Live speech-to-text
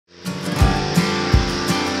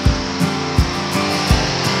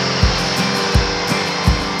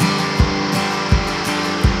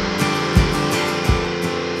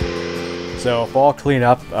So fall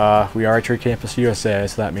cleanup, we are at Tree Campus USA,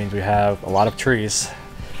 so that means we have a lot of trees.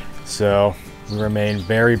 So we remain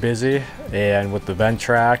very busy, and with the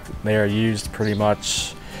Ventrac, they are used pretty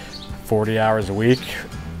much 40 hours a week,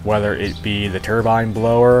 whether it be the turbine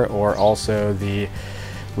blower or also the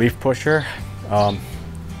leaf pusher. The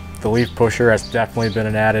leaf pusher has definitely been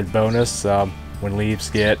an added bonus. When leaves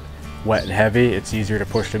get wet and heavy, it's easier to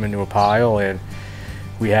push them into a pile, and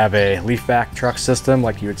we have a leaf vac truck system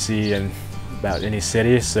like you would see in about any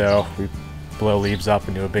city. So we blow leaves up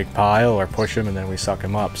into a big pile or push them and then we suck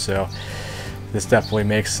them up. So this definitely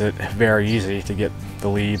makes it very easy to get the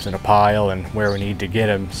leaves in a pile and where we need to get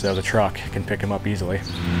them so the truck can pick them up easily.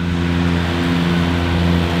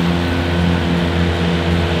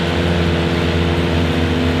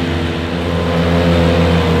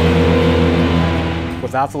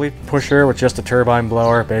 Without the leaf pusher, with just a turbine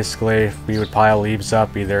blower, basically we would pile leaves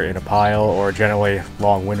up either in a pile or generally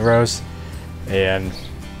long windrows, and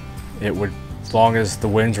it would, as long as the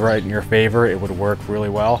wind's right in your favor, it would work really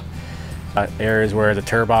well. Areas where the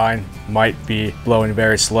turbine might be blowing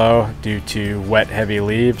very slow due to wet, heavy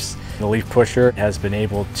leaves, the leaf pusher has been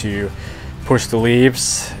able to push the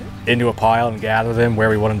leaves into a pile and gather them where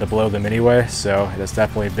we wanted to blow them anyway. So it has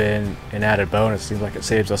definitely been an added bonus. It seems like it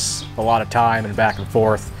saves us a lot of time and back and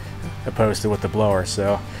forth opposed to with the blower.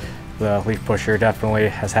 So the leaf pusher definitely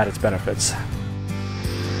has had its benefits.